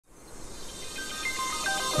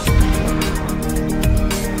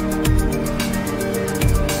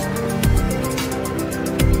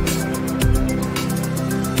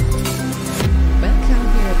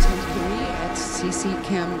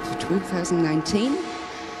2019.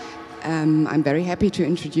 I'm very happy to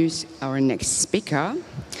introduce our next speaker.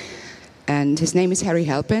 And his name is Harry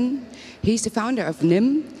Halpin. He's the founder of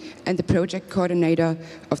NIM and the project coordinator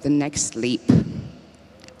of the Next Leap.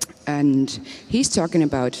 And he's talking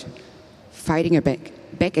about fighting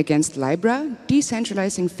back against Libra,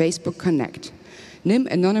 decentralizing Facebook Connect, NIM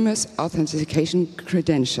anonymous authentication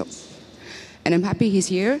credentials. And I'm happy he's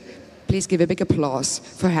here. Please give a big applause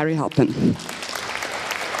for Harry Halpin.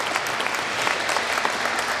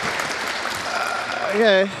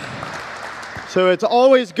 Okay. So it's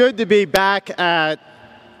always good to be back at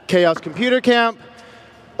Chaos Computer Camp.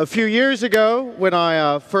 A few years ago, when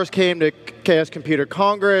I first came to Chaos Computer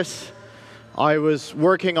Congress, I was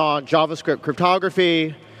working on JavaScript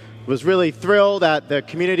cryptography, was really thrilled that the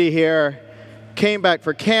community here came back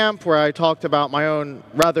for camp, where I talked about my own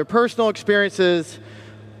rather personal experiences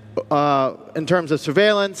in terms of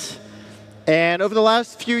surveillance. And over the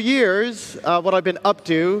last few years, what I've been up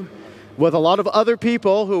to with a lot of other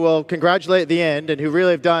people who will congratulate at the end and who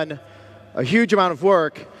really have done a huge amount of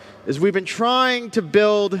work is we've been trying to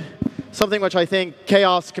build something which I think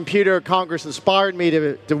Chaos Computer Congress inspired me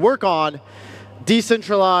to work on,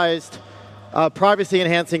 decentralized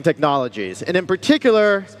privacy-enhancing technologies. And in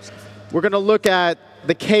particular, we're going to look at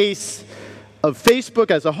the case of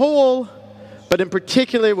Facebook as a whole, but in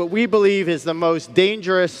particular what we believe is the most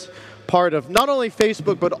dangerous part of not only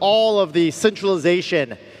Facebook, but all of the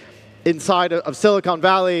centralization inside of Silicon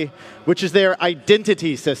Valley, which is their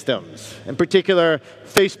identity systems, in particular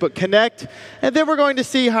Facebook Connect. And then we're going to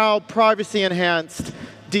see how privacy-enhanced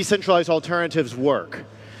decentralized alternatives work.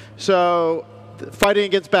 So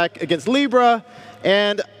fighting back against Libra.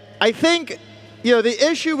 And I think the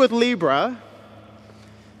issue with Libra,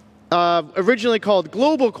 originally called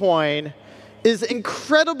Global Coin, is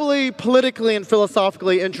incredibly politically and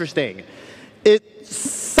philosophically interesting. It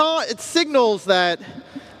signals that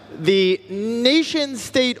the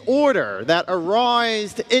nation-state order that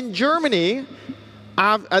arose in Germany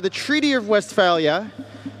at the Treaty of Westphalia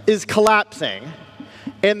is collapsing,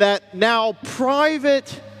 and that now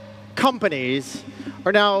private companies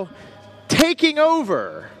are now taking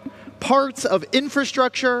over parts of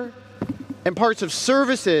infrastructure and parts of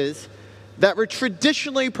services that were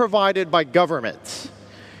traditionally provided by governments.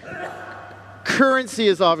 Currency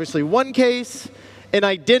is obviously one case, and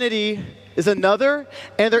identity is another,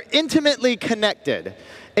 and they're intimately connected.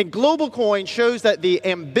 And Global Coin shows that the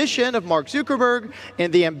ambition of Mark Zuckerberg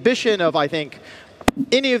and the ambition of, I think,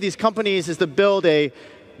 any of these companies is to build a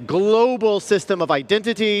global system of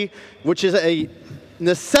identity, which is a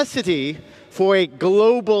necessity for a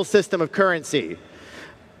global system of currency.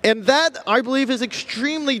 And that, I believe, is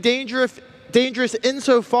extremely dangerous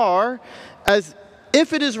insofar as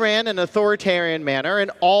if it is ran in an authoritarian manner,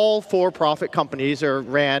 and all for-profit companies are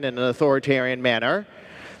ran in an authoritarian manner,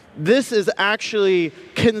 this is actually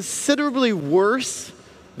considerably worse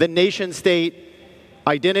than nation-state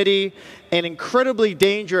identity and incredibly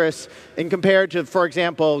dangerous in compared to, for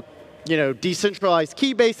example, decentralized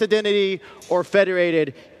key-based identity or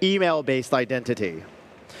federated email-based identity.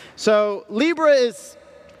 So Libra is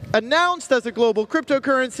announced as a global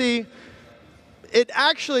cryptocurrency. It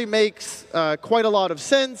actually makes quite a lot of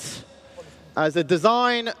sense as a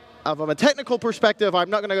design. From a technical perspective, I'm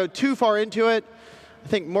not going to go too far into it. I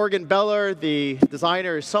think Morgan Beller, the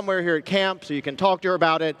designer, is somewhere here at camp, so you can talk to her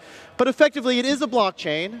about it. But effectively, it is a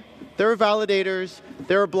blockchain. There are validators.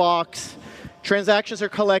 There are blocks. Transactions are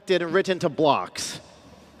collected and written to blocks.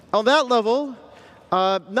 On that level,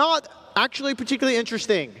 not actually particularly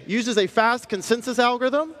interesting. Uses a fast consensus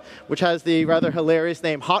algorithm, which has the rather hilarious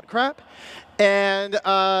name HotCrap, and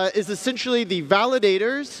is essentially the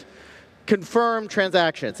validators confirm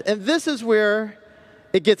transactions. And this is where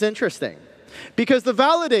it gets interesting, because the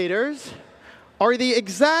validators are the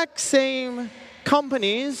exact same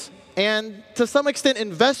companies and, to some extent,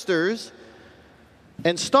 investors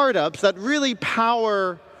and startups that really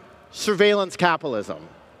power surveillance capitalism.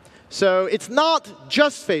 So it's not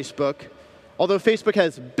just Facebook. Although Facebook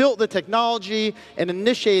has built the technology and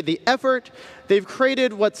initiated the effort, they've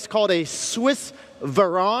created what's called a Swiss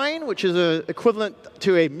Verein, which is equivalent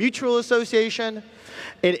to a mutual association.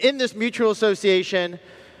 And in this mutual association,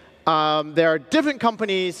 there are different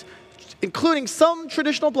companies, including some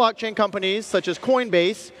traditional blockchain companies, such as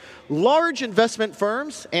Coinbase, large investment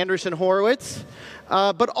firms, Andreessen Horowitz,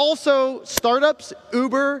 but also startups,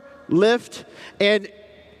 Uber, Lyft, and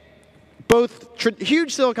both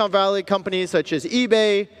huge Silicon Valley companies such as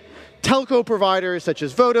eBay, telco providers such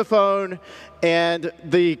as Vodafone, and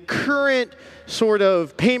the current sort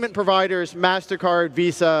of payment providers, MasterCard,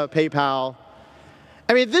 Visa, PayPal.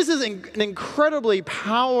 I mean, this is an incredibly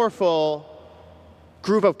powerful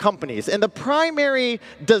group of companies. And the primary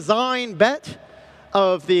design bet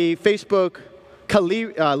of the Facebook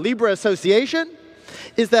Libra Association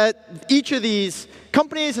is that each of these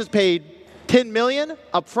companies has paid $10 million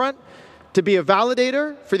upfront to be a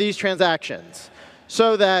validator for these transactions,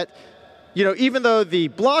 so that even though the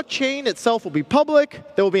blockchain itself will be public,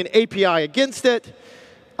 there will be an API against it.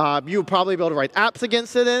 You'll probably be able to write apps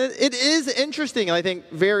against it. And it is interesting, and I think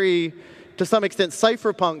very, to some extent,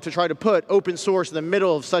 cypherpunk to try to put open source in the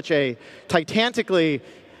middle of such a titanically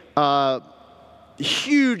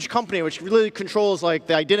huge company, which really controls like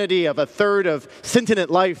the identity of a third of sentient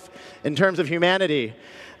life in terms of humanity.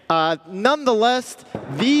 Nonetheless,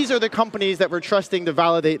 these are the companies that we're trusting to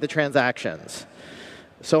validate the transactions.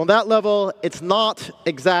 So on that level, it's not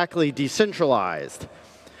exactly decentralized.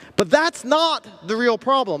 But that's not the real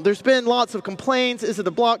problem. There's been lots of complaints. Is it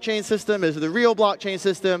the blockchain system? Is it the real blockchain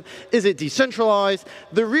system? Is it decentralized?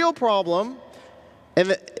 The real problem,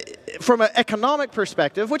 and from an economic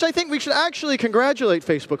perspective, which I think we should actually congratulate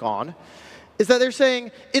Facebook on, is that they're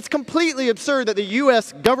saying it's completely absurd that the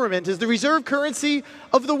US government is the reserve currency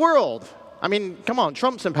of the world. I mean, come on,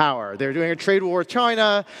 Trump's in power. They're doing a trade war with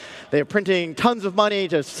China. They're printing tons of money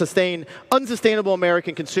to sustain unsustainable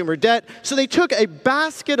American consumer debt. So they took a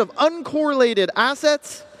basket of uncorrelated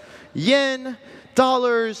assets, yen,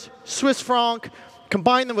 dollars, Swiss franc,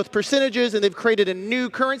 combined them with percentages, and they've created a new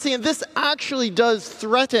currency. And this actually does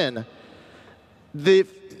threaten the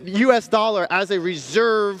US dollar as a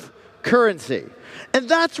reserve currency. And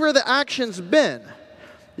that's where the action's been.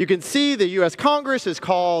 You can see the US Congress is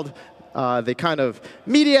called the kind of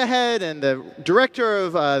media head and the director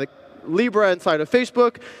of the Libra inside of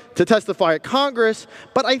Facebook to testify at Congress.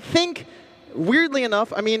 But I think, weirdly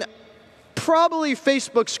enough, I mean, probably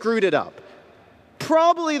Facebook screwed it up.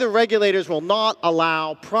 Probably the regulators will not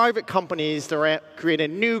allow private companies to create a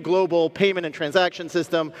new global payment and transaction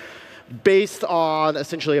system based on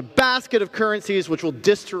essentially a basket of currencies which will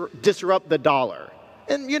disrupt the dollar.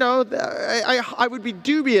 And I would be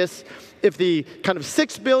dubious if the kind of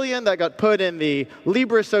 $6 billion that got put in the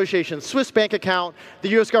Libra Association Swiss bank account, the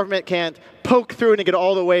US government can't poke through and get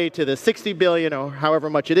all the way to the $60 billion, or however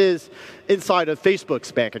much it is, inside of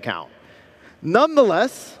Facebook's bank account.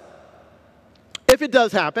 Nonetheless, if it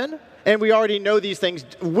does happen, and we already know these things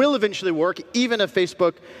will eventually work, even if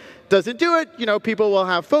Facebook doesn't do it, people will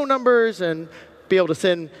have phone numbers and be able to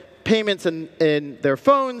send payments in their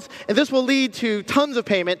phones, and this will lead to tons of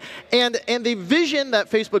payment. And the vision that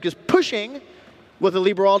Facebook is pushing with the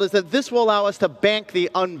Libra wallet is that this will allow us to bank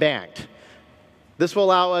the unbanked. This will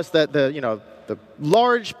allow us that the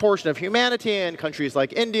large portion of humanity in countries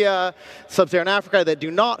like India, Sub-Saharan Africa that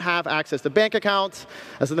do not have access to bank accounts.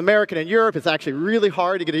 As an American in Europe, it's actually really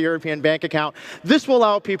hard to get a European bank account. This will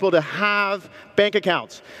allow people to have bank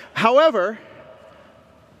accounts. However,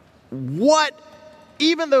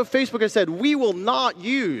 even though Facebook has said, we will not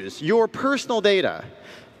use your personal data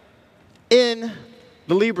in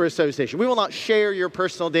the Libra Association, we will not share your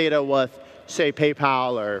personal data with, say,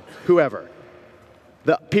 PayPal or whoever,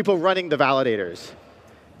 the people running the validators,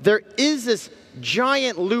 there is this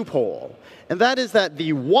giant loophole, and that is that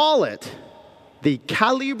the wallet, the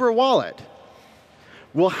Calibra wallet,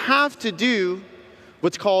 will have to do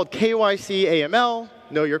what's called KYC AML,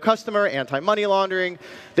 Know Your Customer, anti-money laundering.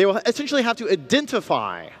 They will essentially have to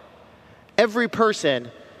identify every person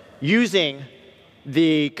using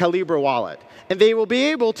the Calibra wallet. And they will be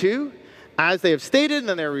able to, as they have stated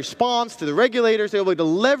in their response to the regulators, they will be able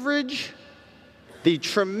to leverage the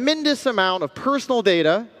tremendous amount of personal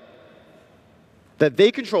data that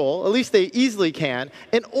they control, at least they easily can,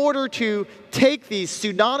 in order to take these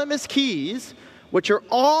pseudonymous keys, which are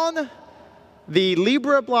on the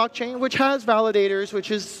Libra blockchain, which has validators,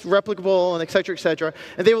 which is replicable, and et cetera,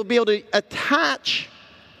 and they will be able to attach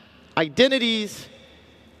identities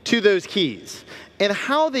to those keys. And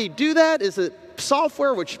how they do that is a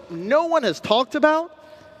software which no one has talked about,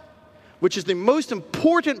 which is the most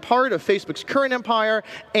important part of Facebook's current empire.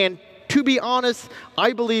 And to be honest,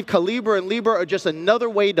 I believe Calibra and Libra are just another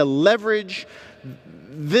way to leverage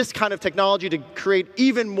this kind of technology to create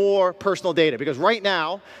even more personal data. Because right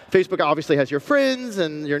now, Facebook obviously has your friends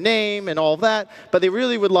and your name and all of that, but they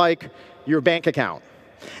really would like your bank account.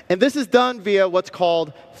 And this is done via what's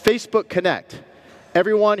called Facebook Connect.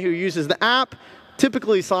 Everyone who uses the app,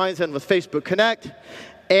 typically signs in with Facebook Connect.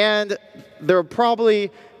 And there are probably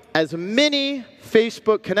 10 as many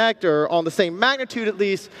Facebook Connect, or on the same magnitude at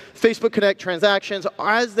least, Facebook Connect transactions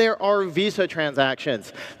as there are Visa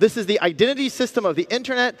transactions. This is the identity system of the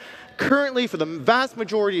internet currently for the vast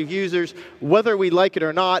majority of users, whether we like it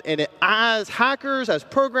or not. And as hackers, as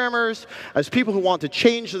programmers, as people who want to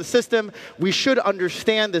change the system, we should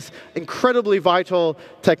understand this incredibly vital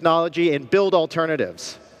technology and build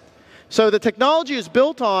alternatives. So the technology is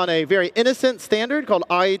built on a very innocent standard called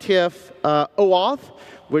IETF OAuth,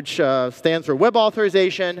 which stands for Web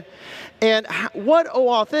Authorization. And what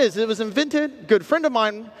OAuth is, it was invented, a good friend of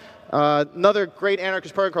mine, another great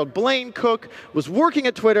anarchist program called Blaine Cook, was working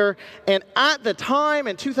at Twitter. And at the time,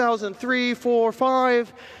 in 2003, 4,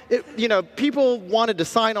 5, people wanted to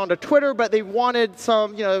sign on to Twitter, but they wanted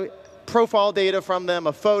some profile data from them,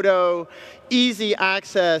 a photo, easy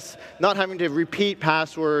access, not having to repeat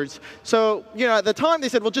passwords. So at the time, they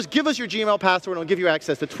said, well, just give us your Gmail password and we'll give you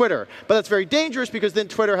access to Twitter. But that's very dangerous because then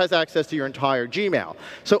Twitter has access to your entire Gmail.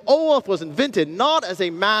 So OAuth was invented not as a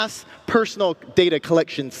mass personal data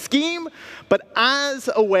collection scheme, but as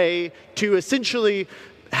a way to essentially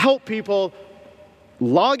help people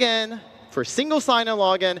log in for a single sign-in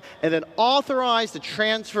login, and then authorize the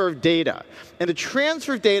transfer of data. And the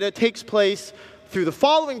transfer of data takes place through the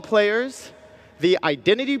following players: the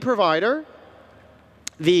identity provider,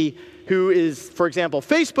 who is, for example,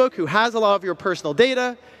 Facebook, who has a lot of your personal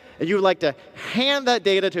data, and you would like to hand that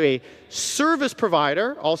data to a service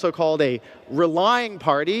provider, also called a relying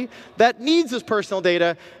party, that needs this personal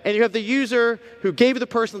data, and you have the user who gave the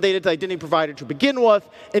personal data to the identity provider to begin with,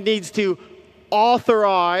 and needs to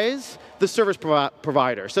authorize the service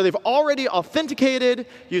provider. So they've already authenticated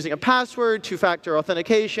using a password, two-factor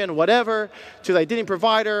authentication, whatever, to the identity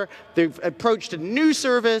provider. They've approached a new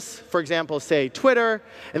service, for example, say Twitter,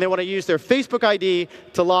 and they want to use their Facebook ID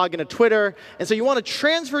to log into Twitter. And so you want to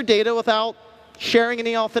transfer data without sharing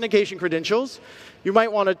any authentication credentials. You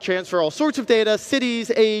might want to transfer all sorts of data,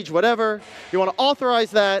 cities, age, whatever. You want to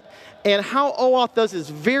authorize that. And how OAuth does is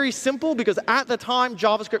very simple, because at the time,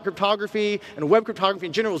 JavaScript cryptography and web cryptography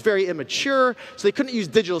in general was very immature, so they couldn't use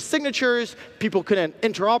digital signatures. People couldn't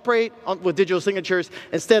interoperate with digital signatures.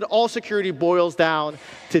 Instead, all security boils down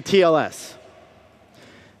to TLS.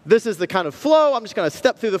 This is the kind of flow. I'm just going to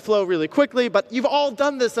step through the flow really quickly, but you've all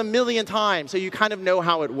done this a million times, so you kind of know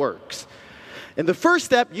how it works. In the first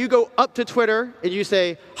step, you go up to Twitter and you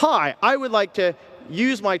say, hi, I would like to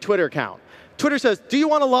use my Twitter account. Twitter says, do you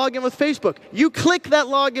want to log in with Facebook? You click that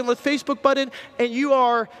login with Facebook button, and you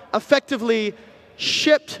are effectively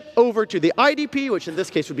shipped over to the IDP, which in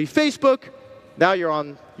this case would be Facebook. Now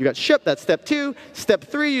you got shipped. That's step 2. Step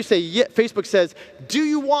 3, you say, yeah, Facebook says, do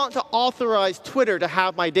you want to authorize Twitter to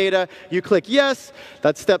have my data? You click yes.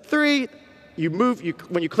 That's step 3.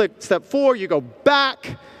 When you click step 4, you go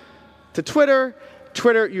back to Twitter.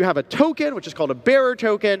 Twitter, you have a token, which is called a bearer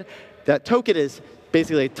token. That token is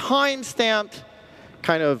basically a time-stamped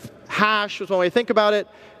kind of hash, is one way to think about it.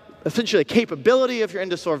 Essentially a capability, if you're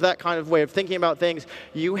into sort of that kind of way of thinking about things.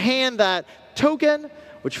 You hand that token,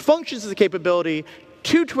 which functions as a capability,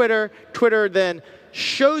 to Twitter. Twitter then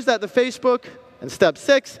shows that to Facebook in step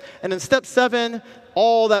 6. And in step 7,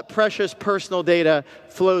 all that precious personal data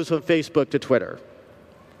flows from Facebook to Twitter.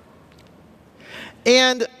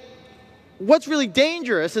 And what's really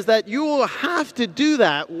dangerous is that you will have to do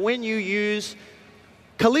that when you use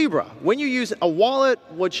Libra. When you use a wallet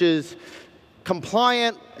which is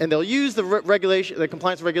compliant, and they'll use the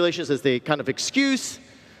compliance regulations as the kind of excuse.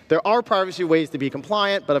 There are privacy ways to be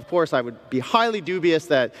compliant, but of course I would be highly dubious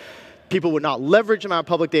that people would not leverage the amount of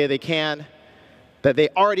public data they can, that they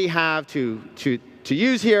already have to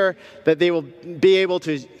use here, that they will be able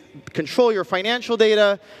to control your financial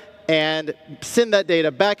data and send that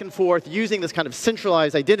data back and forth using this kind of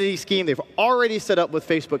centralized identity scheme they've already set up with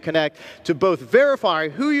Facebook Connect to both verify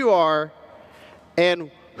who you are and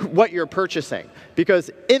what you're purchasing. Because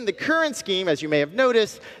in the current scheme, as you may have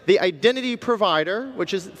noticed, the identity provider,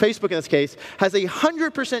 which is Facebook in this case, has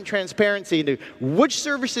 100% transparency into which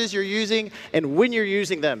services you're using and when you're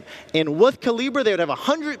using them. And with Libra, they would have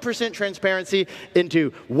 100% transparency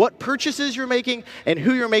into what purchases you're making and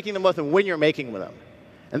who you're making them with and when you're making them.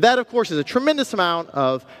 And that, of course, is a tremendous amount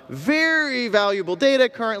of very valuable data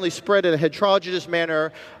currently spread in a heterogeneous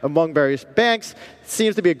manner among various banks. It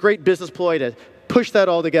seems to be a great business ploy to push that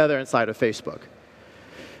all together inside of Facebook.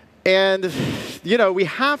 And we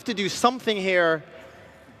have to do something here,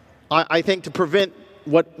 I think, to prevent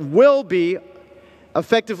what will be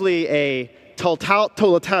effectively a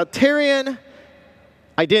totalitarian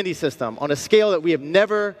identity system on a scale that we have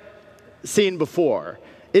never seen before.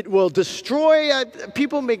 It will destroy,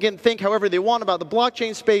 people may think however they want about the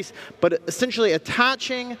blockchain space, but essentially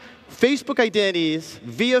attaching Facebook identities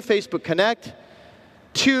via Facebook Connect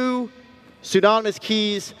to pseudonymous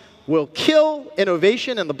keys will kill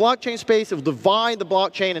innovation in the blockchain space. It will divide the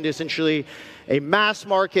blockchain into essentially a mass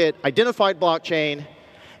market identified blockchain.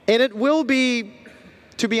 And it will be,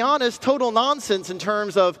 to be honest, total nonsense in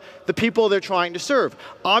terms of the people they're trying to serve.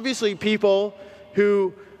 Obviously, people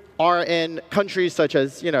who are in countries such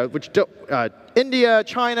as, India,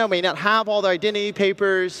 China, may not have all their identity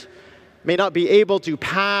papers, may not be able to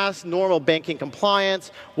pass normal banking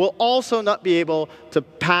compliance, will also not be able to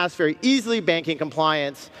pass very easily banking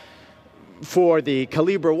compliance for the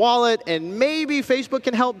Libra wallet. And maybe Facebook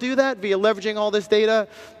can help do that via leveraging all this data.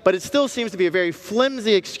 But it still seems to be a very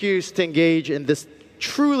flimsy excuse to engage in this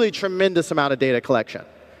truly tremendous amount of data collection.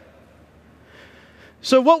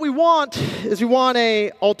 So what we want is we want an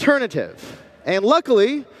alternative. And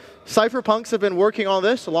luckily, cypherpunks have been working on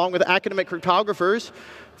this, along with academic cryptographers,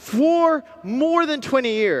 for more than 20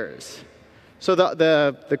 years. So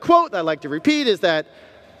the quote that I like to repeat is that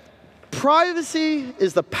privacy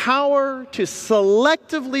is the power to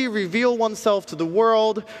selectively reveal oneself to the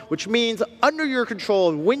world, which means under your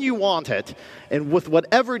control when you want it, and with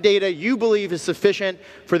whatever data you believe is sufficient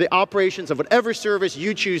for the operations of whatever service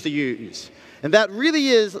you choose to use. And that really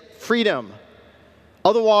is freedom.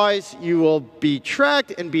 Otherwise, you will be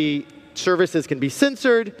tracked and services can be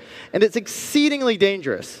censored, and it's exceedingly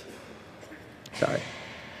dangerous. Sorry.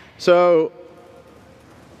 So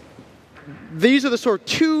these are the sort of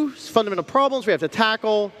two fundamental problems we have to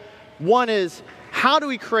tackle. One is how do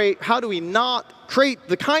we not create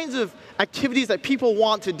the kinds of activities that people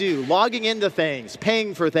want to do, logging into things,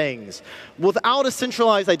 paying for things, without a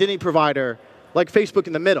centralized identity provider like Facebook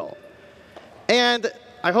in the middle. And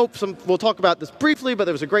I hope we'll talk about this briefly, but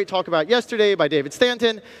there was a great talk about yesterday by David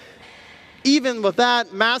Stanton. Even with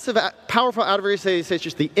that, massive, powerful adversaries such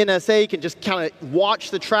as the NSA can just kind of watch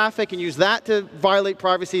the traffic and use that to violate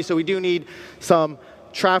privacy. So we do need some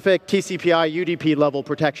traffic, TCP/IP, UDP level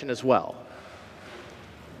protection as well.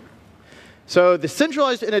 So the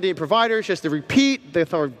centralized identity providers, just to repeat, the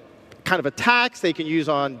kind of attacks they can use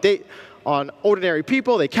on ordinary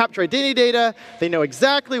people. They capture identity data. They know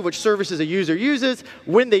exactly which services a user uses,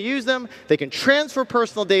 when they use them. They can transfer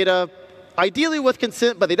personal data, ideally with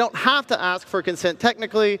consent, but they don't have to ask for consent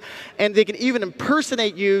technically. And they can even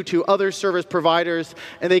impersonate you to other service providers,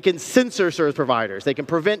 and they can censor service providers. They can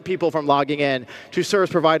prevent people from logging in to service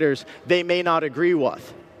providers they may not agree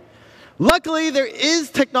with. Luckily, there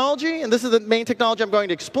is technology, and this is the main technology I'm going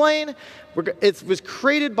to explain. It was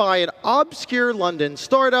created by an obscure London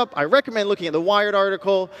startup. I recommend looking at the Wired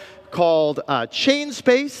article called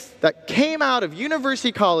Chainspace that came out of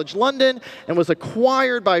University College London and was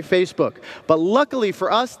acquired by Facebook. But luckily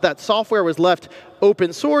for us, that software was left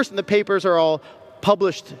open source, and the papers are all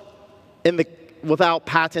published without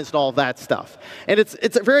patents and all of that stuff. And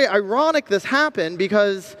it's very ironic this happened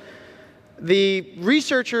because the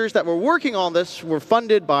researchers that were working on this were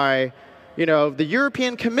funded by the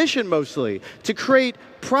European Commission mostly to create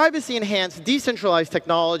privacy-enhanced decentralized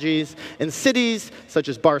technologies in cities such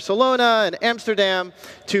as Barcelona and Amsterdam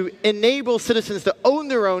to enable citizens to own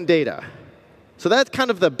their own data. So that's kind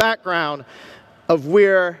of the background of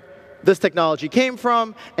where this technology came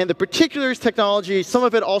from. And the particulars technology, some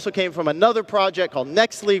of it also came from another project called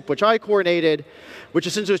NextLeap, which I coordinated, which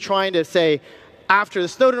essentially was trying to say, after the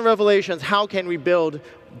Snowden revelations, how can we build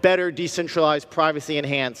better decentralized,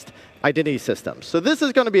 privacy-enhanced identity systems? So this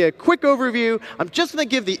is going to be a quick overview. I'm just going to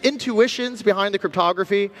give the intuitions behind the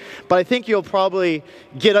cryptography, but I think you'll probably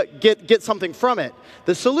get something from it.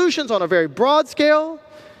 The solutions on a very broad scale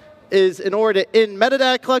is in order to end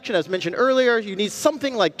metadata collection, as mentioned earlier, you need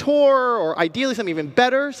something like Tor, or ideally something even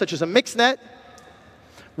better, such as a mixnet.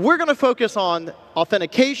 We're going to focus on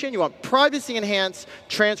authentication. You want privacy-enhanced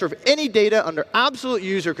transfer of any data under absolute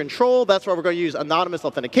user control. That's why we're going to use anonymous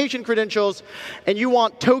authentication credentials. And you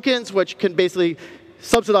want tokens, which can basically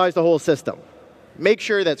subsidize the whole system. Make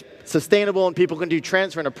sure that's sustainable and people can do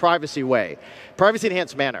transfer in a privacy way,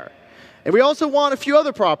 privacy-enhanced manner. And we also want a few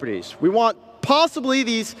other properties. We want possibly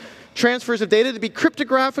these transfers of data to be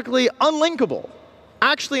cryptographically unlinkable,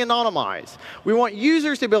 actually anonymized. We want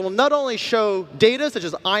users to be able to not only show data, such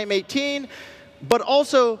as I'm 18, but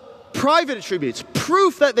also private attributes,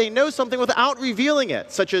 proof that they know something without revealing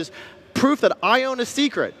it, such as proof that I own a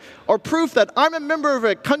secret, or proof that I'm a member of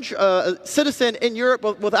a country, citizen in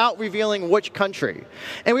Europe without revealing which country.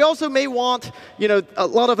 And we also may want, a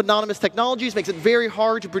lot of anonymous technologies makes it very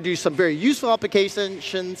hard to produce some very useful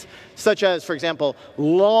applications, such as, for example,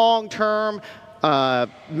 long-term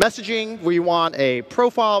messaging, we want a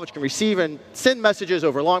profile which can receive and send messages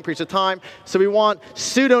over long periods of time. So we want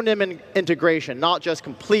pseudonym integration, not just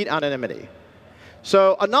complete anonymity.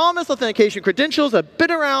 So anonymous authentication credentials have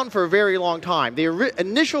been around for a very long time. The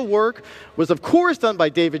initial work was, of course, done by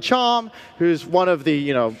David Chaum, who's one of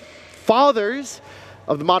the fathers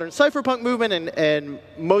of the modern cypherpunk movement and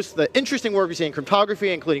most of the interesting work we see in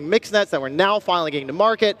cryptography, including mixnets that we're now finally getting to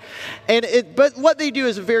market. But what they do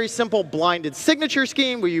is a very simple blinded signature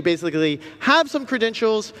scheme where you basically have some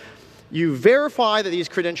credentials, you verify that these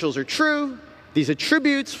credentials are true, these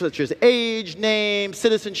attributes such as age, name,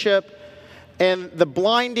 citizenship, and the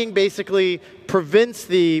blinding basically prevents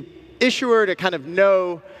the issuer to kind of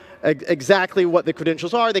know exactly what the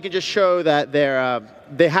credentials are. They can just show that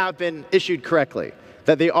they have been issued correctly,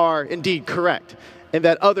 that they are indeed correct, and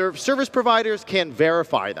that other service providers can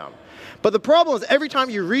verify them. But the problem is every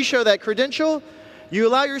time you re-show that credential, you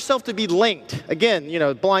allow yourself to be linked. Again,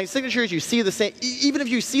 blind signatures, you see the same, even if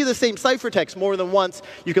you see the same ciphertext more than once,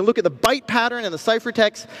 you can look at the byte pattern in the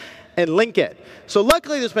ciphertext and link it. So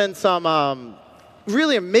luckily, there's been some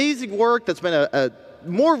really amazing work that's been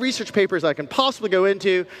more research papers I can possibly go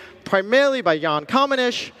into, primarily by Jan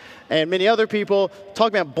Kamenisch and many other people,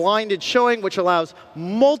 talking about blinded showing, which allows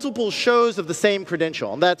multiple shows of the same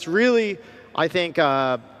credential. And that's really, I think,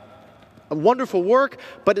 a wonderful work,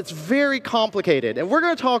 but it's very complicated. And we're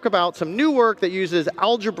going to talk about some new work that uses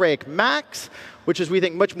algebraic max, which is, we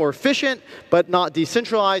think, much more efficient, but not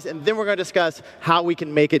decentralized. And then we're going to discuss how we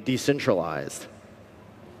can make it decentralized.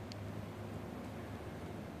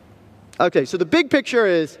 OK, so the big picture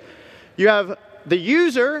is you have the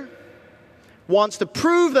user wants to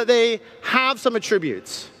prove that they have some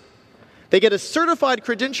attributes. They get a certified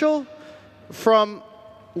credential from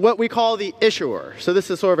what we call the issuer. So this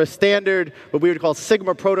is sort of a standard, what we would call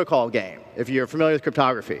Sigma protocol game, if you're familiar with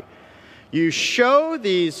cryptography. You show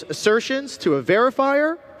these assertions to a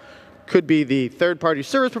verifier, could be the third-party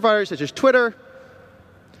service provider, such as Twitter.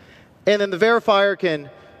 And then the verifier can,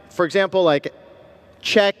 for example,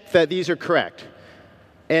 check that these are correct.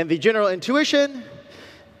 And the intuition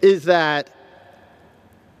is that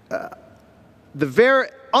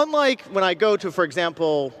unlike when I go to, for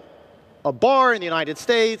example, a bar in the United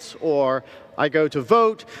States, or I go to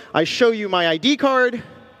vote, I show you my ID card.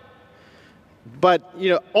 But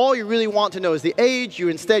all you really want to know is the age.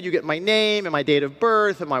 Instead, you get my name and my date of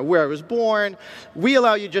birth and where I was born. We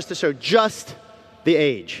allow you just to show just the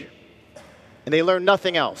age. And they learn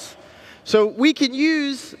nothing else. So we can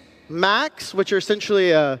use MACs, which are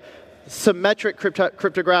essentially a symmetric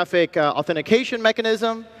cryptographic authentication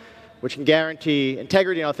mechanism, which can guarantee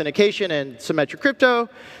integrity and authentication and symmetric crypto,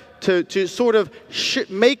 to sort of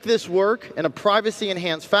make this work in a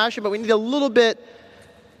privacy-enhanced fashion. But we need a little bit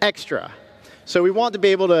extra. So we want to be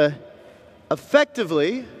able to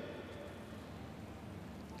effectively,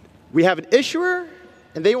 we have an issuer,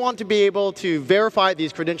 and they want to be able to verify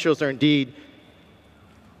these credentials are indeed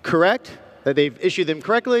correct, that they've issued them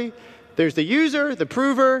correctly. There's the user, the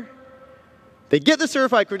prover. They get the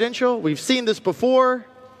certified credential. We've seen this before.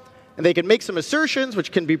 And they can make some assertions,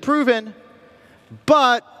 which can be proven.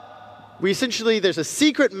 But there's a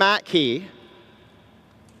secret MAC key,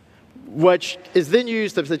 which is then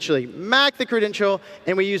used to essentially MAC the credential.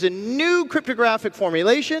 And we use a new cryptographic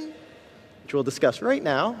formulation, which we'll discuss right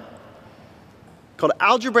now, called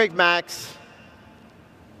algebraic max,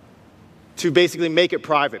 to basically make it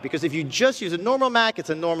private. Because if you just use a normal MAC, it's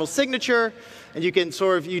a normal signature, and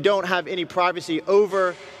you don't have any privacy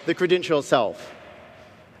over the credential itself.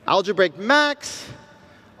 Algebraic max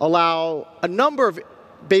allow a number of,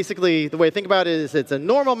 basically, the way to think about it is it's a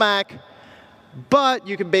normal MAC, but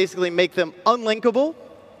you can basically make them unlinkable.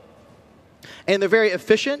 And they're very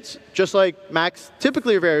efficient, just like MACs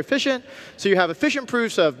typically are very efficient. So you have efficient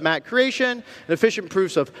proofs of MAC creation and efficient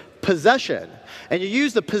proofs of possession. And you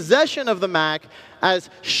use the possession of the MAC as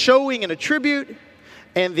showing an attribute.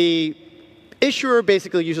 And the issuer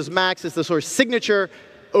basically uses MACs as the sort of signature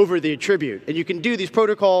over the attribute. And you can do these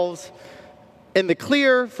protocols in the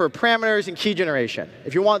clear for parameters and key generation.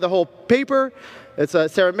 If you want the whole paper, it's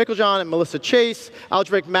Sarah Mickeljohn and Melissa Chase,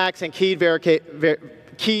 algebraic max and keyed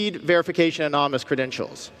verification anonymous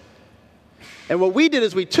credentials. And what we did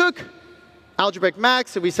is we took algebraic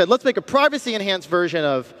max and we said, let's make a privacy-enhanced version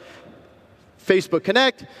of Facebook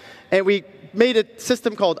Connect. And we made a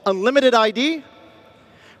system called UnlimitID,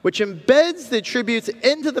 which embeds the attributes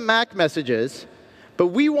into the MAC messages. But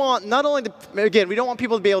we want not only again, we don't want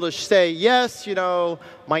people to be able to say, yes,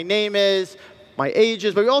 my name is, my age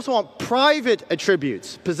is, but we also want private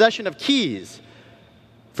attributes, possession of keys.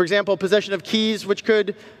 For example, possession of keys which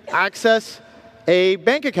could access a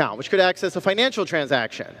bank account, which could access a financial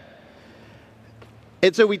transaction.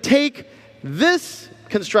 And so we take this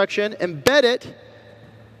construction, embed it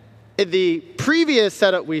in the previous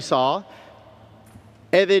setup we saw,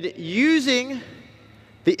 and then using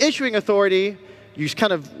the issuing authority, you just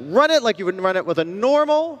kind of run it like you would run it with a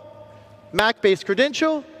normal Mac-based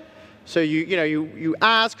credential. So you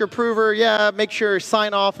ask your prover, yeah, make sure you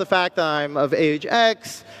sign off the fact that I'm of age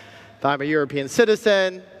X, that I'm a European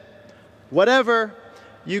citizen, whatever.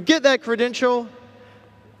 You get that credential.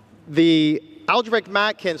 The algebraic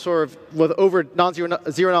Mac can sort of, with over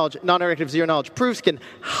non-negative zero knowledge proofs, can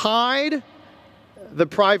hide the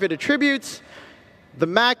private attributes. The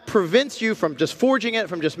Mac prevents you from just forging it,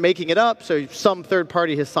 from just making it up, so some third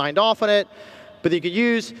party has signed off on it. But you could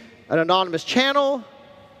use an anonymous channel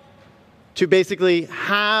to basically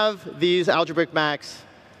have these algebraic Macs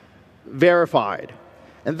verified.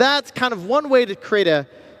 And that's kind of one way to create a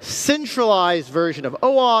centralized version of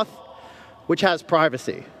OAuth, which has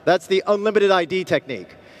privacy. That's the UnlimitID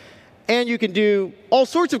technique. And you can do all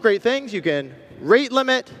sorts of great things. You can rate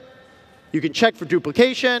limit. You can check for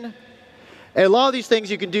duplication. And a lot of these things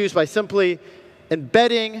you can do is by simply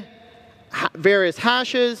embedding various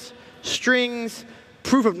hashes, strings,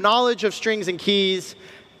 proof of knowledge of strings and keys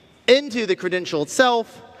into the credential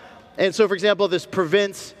itself. And so, for example, this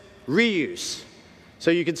prevents reuse. So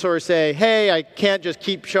you can sort of say, hey, I can't just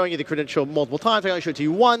keep showing you the credential multiple times. I can only show it to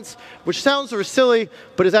you once, which sounds sort of silly,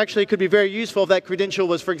 but it actually could be very useful if that credential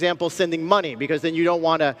was, for example, sending money, because then you don't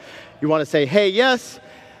want to, you want to say, hey, yes,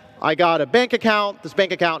 I got a bank account. This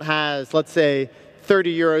bank account has, let's say,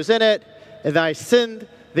 30 euros in it, and then I send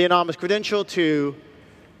the anonymous credential to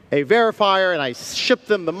a verifier, and I ship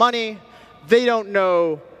them the money. They don't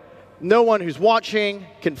know. No one who's watching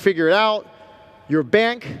can figure it out. Your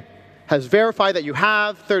bank has verified that you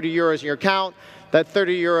have 30 euros in your account. That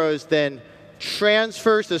 30 euros then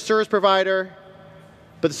transfers to the service provider.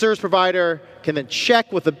 But the service provider can then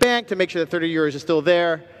check with the bank to make sure that 30 euros is still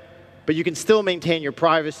there. But you can still maintain your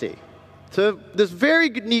privacy. So there's very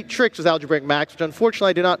neat tricks with algebraic Macs, which unfortunately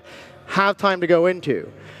I do not have time to go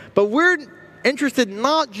into. But we're interested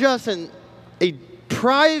not just in a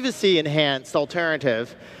privacy-enhanced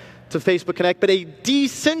alternative to Facebook Connect, but a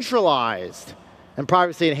decentralized and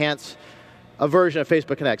privacy-enhanced version of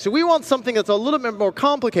Facebook Connect. So we want something that's a little bit more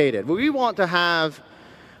complicated. We don't want to have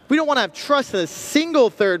trust in a single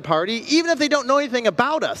third party, even if they don't know anything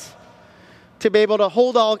about us, to be able to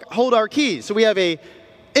hold our keys. So we have a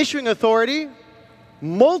issuing authority,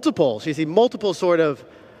 multiple, so you see multiple sort of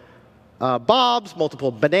Bobs,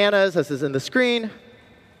 multiple bananas, as is in the screen.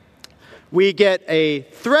 We get a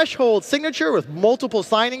threshold signature with multiple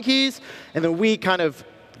signing keys, and then we kind of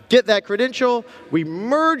get that credential, we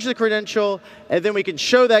merge the credential, and then we can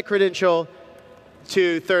show that credential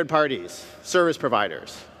to third parties, service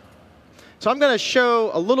providers. So I'm going to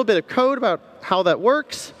show a little bit of code about how that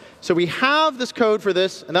works. So we have this code for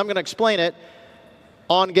this, and I'm going to explain it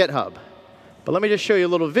on GitHub. But let me just show you a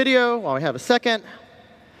little video while we have a second.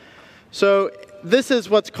 So this is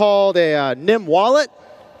what's called a NIM wallet.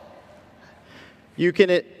 You can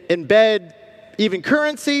embed even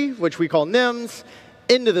currency, which we call NIMs,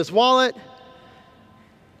 into this wallet.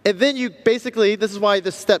 And then you basically, this is why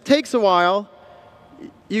this step takes a while,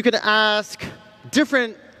 you can ask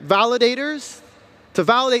different validators to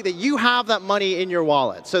validate that you have that money in your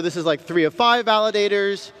wallet. So this is like 3 of 5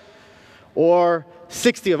 validators, or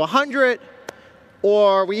 60 of 100,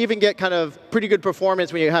 or we even get kind of pretty good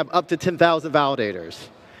performance when you have up to 10,000 validators.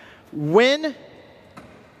 When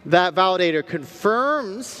that validator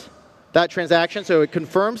confirms that transaction, so it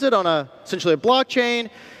confirms it on essentially a blockchain,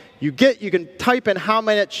 you can type in how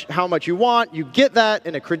much you want. You get that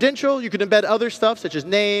in a credential. You can embed other stuff, such as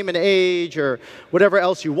name and age or whatever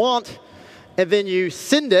else you want. And then you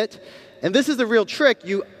send it. And this is the real trick.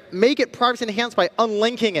 You make it privacy enhanced by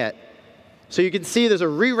unlinking it. So you can see there's a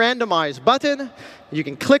re-randomize button. You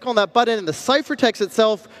can click on that button, and the ciphertext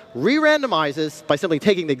itself re-randomizes by simply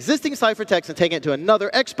taking the existing ciphertext and taking it to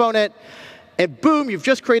another exponent. And boom, you've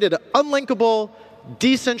just created an unlinkable,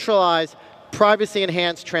 decentralized,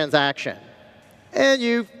 privacy-enhanced transaction. And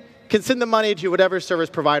you can send the money to whatever service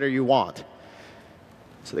provider you want.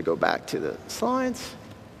 So they go back to the slides.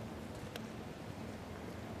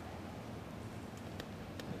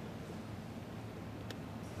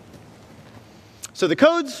 So the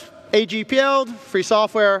code's AGPL'd, free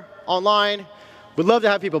software, online. We'd love to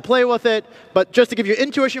have people play with it. But just to give you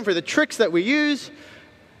intuition for the tricks that we use,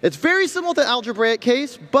 it's very similar to algebraic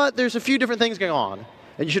case, but there's a few different things going on.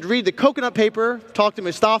 And you should read the coconut paper. Talk to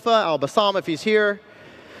Mustafa Al-Bassam if he's here,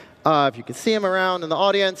 if you can see him around in the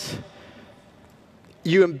audience.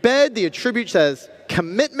 You embed the attributes as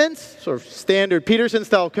commitments, sort of standard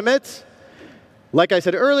Peterson-style commits. Like I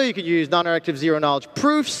said earlier, you could use non-interactive zero-knowledge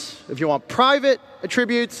proofs if you want private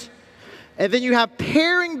attributes. And then you have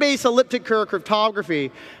pairing-based elliptic curve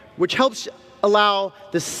cryptography, which helps allow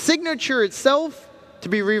the signature itself to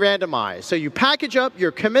be re-randomized. So you package up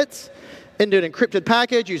your commits into an encrypted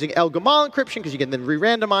package using El-Gamal encryption, because you can then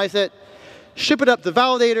re-randomize it, ship it up to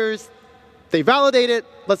validators. They validate it.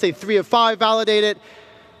 Let's say 3 of 5 validate it.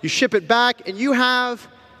 You ship it back, and you have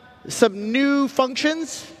some new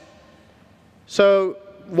functions. So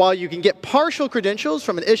while you can get partial credentials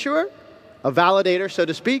from an issuer, a validator, so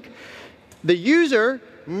to speak, the user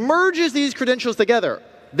merges these credentials together.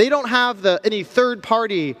 They don't have any third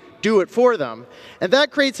party do it for them. And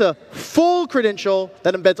that creates a full credential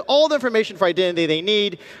that embeds all the information for identity they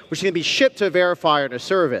need, which can be shipped to a verifier in a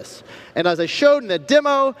service. And as I showed in the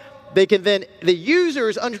demo, they can then, the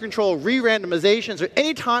users under control re-randomizations, or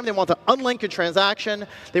anytime they want to unlink a transaction,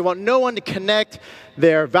 they want no one to connect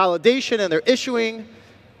their validation and their issuing,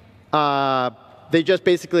 they just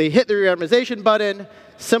basically hit the re-randomization button,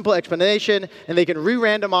 simple explanation, and they can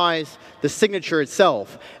re-randomize the signature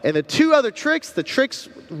itself. And the two other tricks,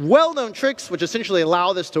 well-known tricks, which essentially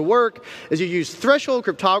allow this to work, is you use threshold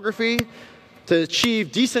cryptography to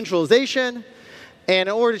achieve decentralization. And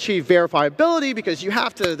in order to achieve verifiability, because you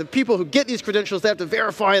have to, the people who get these credentials, they have to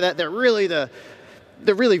verify that they're really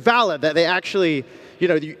valid, that they actually,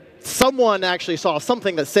 someone actually saw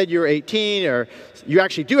something that said you're 18, or you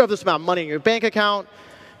actually do have this amount of money in your bank account.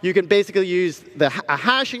 You can basically use a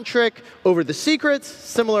hashing trick over the secrets,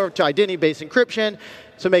 similar to identity-based encryption,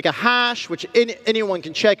 to make a hash which anyone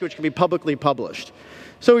can check, which can be publicly published.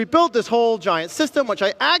 So we built this whole giant system, which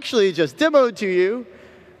I actually just demoed to you,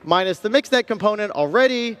 minus the mixnet component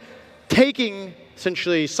already, taking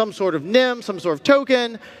essentially some sort of NIM, some sort of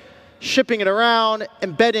token, shipping it around,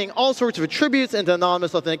 embedding all sorts of attributes into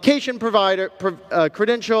anonymous authentication provider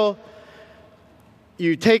credential.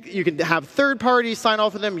 You can have third parties sign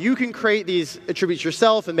off on them. You can create these attributes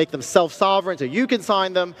yourself and make them self-sovereign, so you can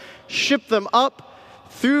sign them, ship them up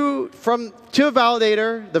to a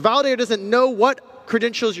validator. The validator doesn't know what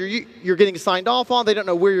credentials you're getting signed off on. They don't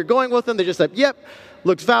know where you're going with them. They just say, yep,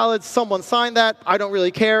 looks valid. Someone signed that. I don't really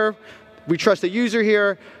care. We trust the user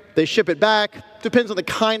here. They ship it back. Depends on the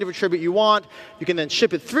kind of attribute you want. You can then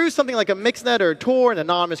ship it through something like a mixnet or a Tor, an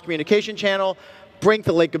anonymous communication channel. Bring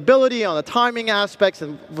the linkability on the timing aspects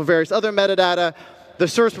and various other metadata. The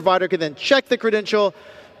service provider can then check the credential,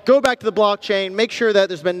 go back to the blockchain, make sure that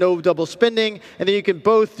there's been no double spending, and then you can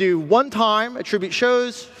both do one-time attribute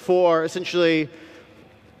shows for essentially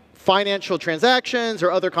financial transactions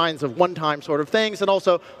or other kinds of one-time sort of things, and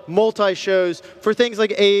also multi-shows for things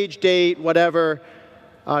like age, date, whatever,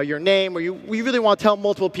 your name, where you really want to tell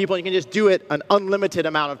multiple people, and you can just do it an unlimited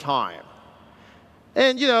amount of time.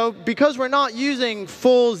 And because we're not using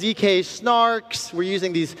full ZK snarks, we're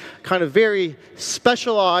using these kind of very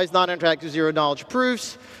specialized non-interactive zero-knowledge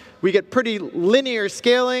proofs, we get pretty linear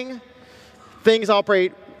scaling. Things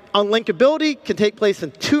operate, unlinkability can take place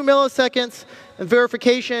in 2 milliseconds, and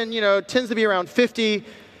verification tends to be around 50.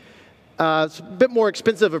 It's a bit more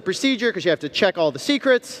expensive of a procedure because you have to check all the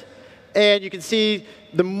secrets. And you can see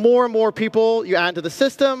the more and more people you add to the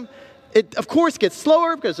system, it, of course, gets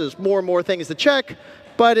slower because there's more and more things to check,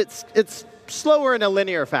 but it's slower in a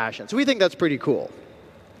linear fashion. So we think that's pretty cool.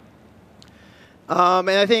 And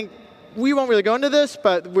I think we won't really go into this,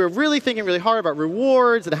 but we're really thinking really hard about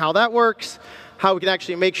rewards and how that works, how we can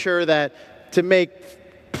actually make sure that to make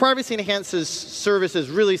privacy enhances services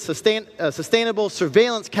really sustainable.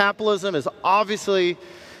 Surveillance capitalism is obviously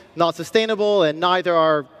not sustainable, and neither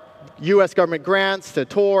are US government grants to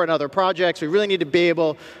Tor and other projects. We really need to be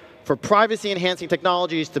able, for privacy-enhancing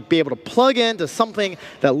technologies, to be able to plug into something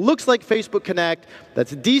that looks like Facebook Connect,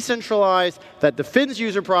 that's decentralized, that defends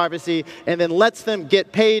user privacy, and then lets them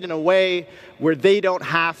get paid in a way where they don't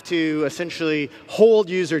have to essentially hold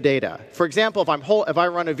user data. For example, if I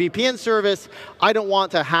run a VPN service, I don't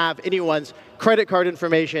want to have anyone's credit card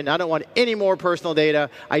information. I don't want any more personal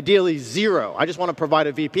data, ideally 0. I just want to provide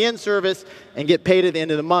a VPN service and get paid at the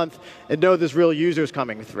end of the month and know there's real users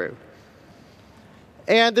coming through.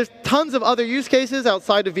 And there's tons of other use cases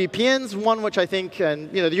outside of VPNs, one which I think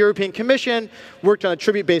the European Commission worked on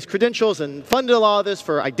attribute-based credentials and funded a lot of this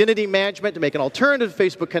for identity management to make an alternative to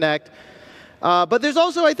Facebook Connect. But there's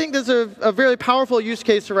also, I think, there's a very powerful use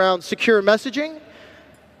case around secure messaging.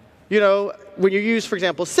 When you use, for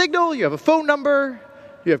example, Signal, you have a phone number,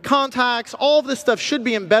 you have contacts. All of this stuff should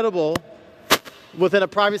be embeddable within a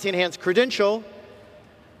privacy-enhanced credential.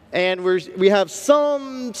 And we have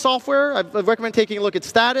some software. I recommend taking a look at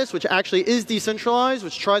Status, which actually is decentralized,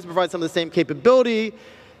 which tries to provide some of the same capability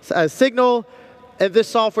as Signal. And this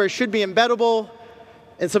software should be embeddable.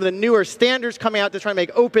 And some of the newer standards coming out to try to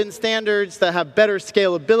make open standards that have better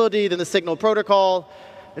scalability than the Signal protocol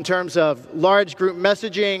in terms of large group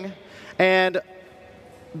messaging and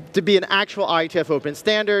to be an actual IETF open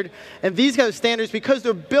standard. And these kind of standards, because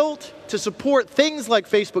they're built to support things like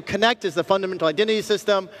Facebook Connect as the fundamental identity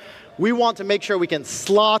system, we want to make sure we can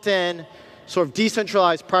slot in sort of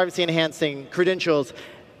decentralized privacy-enhancing credentials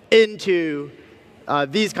into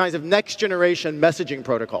these kinds of next-generation messaging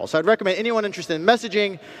protocols. So I'd recommend anyone interested in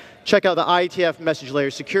messaging, check out the IETF message layer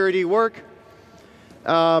security work.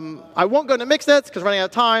 I won't go into mixnets because we're running out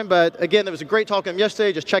of time, but again, there was a great talk on them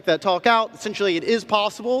yesterday. Just check that talk out. Essentially, it is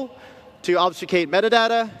possible to obfuscate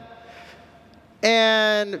metadata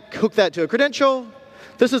and hook that to a credential.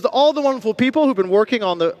 This is all the wonderful people who've been working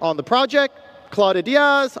on the project. Claudia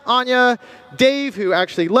Diaz, Anya, Dave, who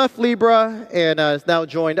actually left Libra and has now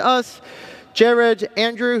joined us, Jared,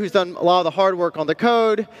 Andrew, who's done a lot of the hard work on the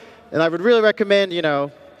code. And I would really recommend, if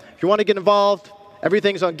you want to get involved,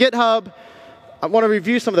 everything's on GitHub. I want to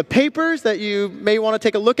review some of the papers that you may want to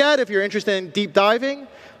take a look at if you're interested in deep diving.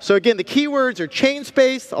 So again, the keywords are chain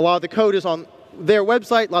space. A lot of the code is on their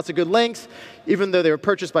website, lots of good links. Even though they were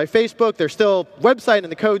purchased by Facebook, they're still website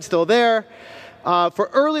and the code's still there. For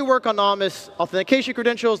early work on anonymous authentication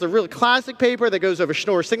credentials, the really classic paper that goes over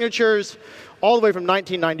Schnorr signatures, all the way from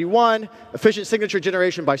 1991, efficient signature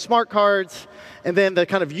generation by smart cards, and then the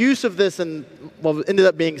kind of use of this in what ended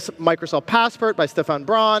up being Microsoft Passport by Stefan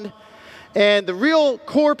Braun. And the real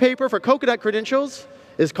core paper for Coconut credentials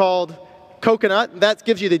is called Coconut. And that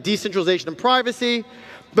gives you the decentralization and privacy.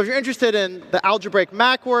 But if you're interested in the algebraic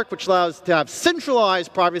MAC work, which allows to have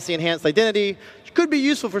centralized privacy-enhanced identity, which could be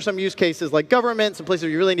useful for some use cases like governments and places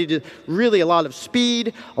where you really need a lot of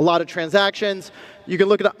speed, a lot of transactions, you can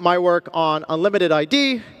look at my work on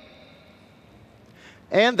UnlimitID.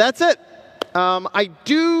 And that's it. I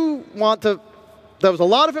do want to, that was a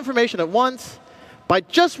lot of information at once. But I'm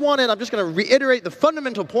just going to reiterate the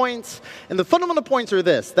fundamental points. And the fundamental points are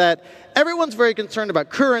this, that everyone's very concerned about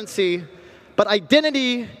currency, but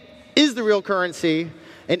identity is the real currency.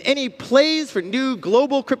 And any plays for new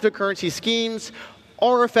global cryptocurrency schemes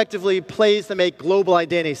are effectively plays to make global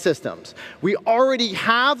identity systems. We already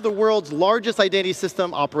have the world's largest identity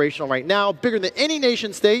system operational right now, bigger than any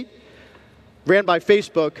nation state, ran by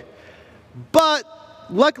Facebook. But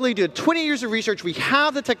luckily, due to 20 years of research, we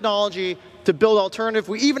have the technology to build alternative.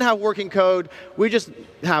 We even have working code. We just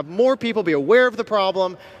have more people be aware of the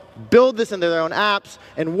problem, build this into their own apps,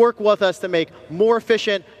 and work with us to make more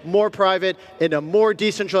efficient, more private, and a more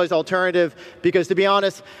decentralized alternative. Because to be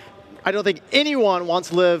honest, I don't think anyone wants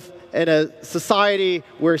to live in a society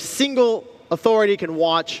where a single authority can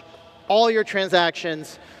watch all your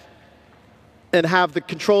transactions and have the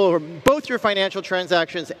control over both your financial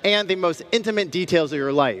transactions and the most intimate details of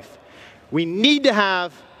your life. We need to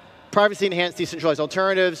have privacy-enhanced decentralized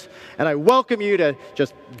alternatives, and I welcome you to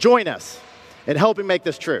just join us in helping make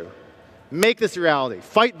this true. Make this a reality.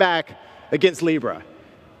 Fight back against Libra.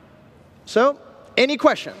 So, any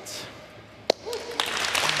questions?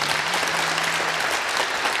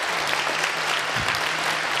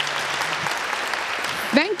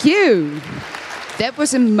 Thank you. That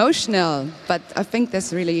was emotional, but I think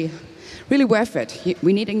that's really worth it.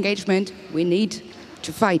 We need engagement. We need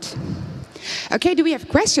to fight. Okay, do we have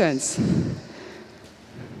questions?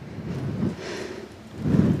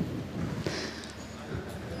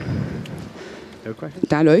 No question?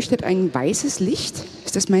 Da leuchtet ein weißes Licht.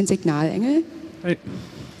 Ist das mein Signalengel? Hey.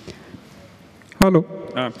 Hello.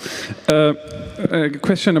 A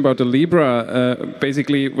question about the Libra.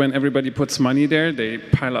 Basically, when everybody puts money there, they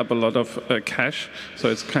pile up a lot of cash. So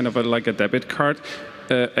it's kind of like a debit card.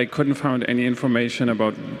 I couldn't find any information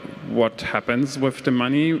about what happens with the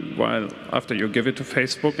money after you give it to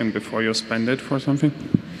Facebook and before you spend it for something.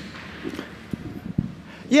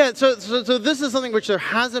 Yeah, so this is something which there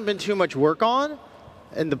hasn't been too much work on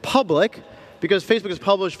in the public, because Facebook has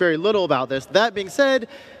published very little about this. That being said,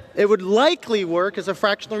 it would likely work as a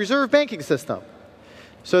fractional reserve banking system.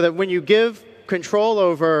 So that when you give control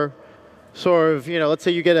over sort of, let's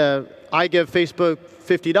say I give Facebook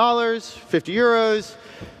 $50, 50 euros,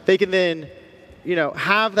 they can then,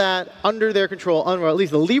 have that under their control, or at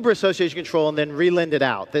least the Libra Association control, and then re-lend it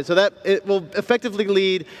out. So that it will effectively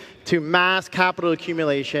lead to mass capital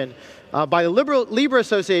accumulation by the Libra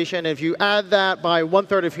Association. If you add that by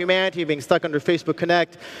 1/3 of humanity being stuck under Facebook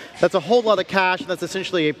Connect, that's a whole lot of cash, and that's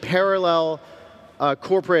essentially a parallel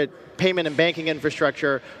corporate payment and banking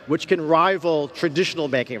infrastructure, which can rival traditional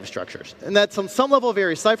banking infrastructures. And that's on some level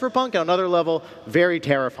very cypherpunk, and on another level very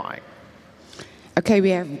terrifying. Okay, we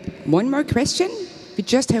have one more question. We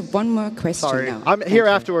just have one more question Sorry, now. I'm here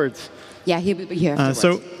afterwards. Yeah, he will be here afterwards.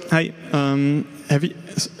 So, hi. Have you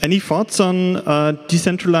any thoughts on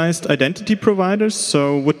decentralized identity providers?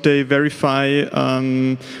 So, would they verify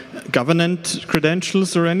government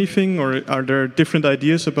credentials or anything, or are there different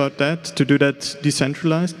ideas about that to do that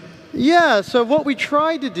decentralized? Yeah, so what we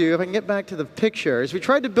tried to do, if I can get back to the picture, is we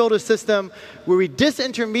tried to build a system where we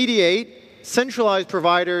disintermediate centralized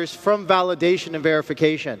providers from validation and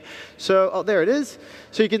verification. So, oh, there it is.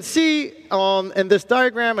 So you can see in this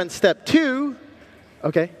diagram in step 2,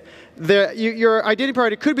 okay, your identity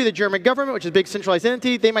provider could be the German government, which is a big centralized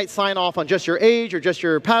entity. They might sign off on just your age or just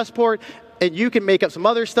your passport, and you can make up some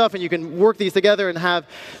other stuff, and you can work these together and have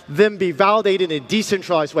them be validated in a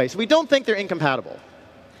decentralized way. So we don't think they're incompatible.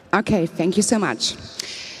 Okay, thank you so much.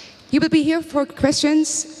 He will be here for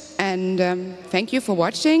questions, and thank you for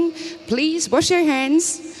watching. Please wash your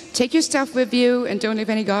hands, take your stuff with you, and don't leave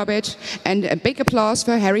any garbage. And a big applause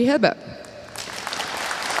for Harry Hilbert.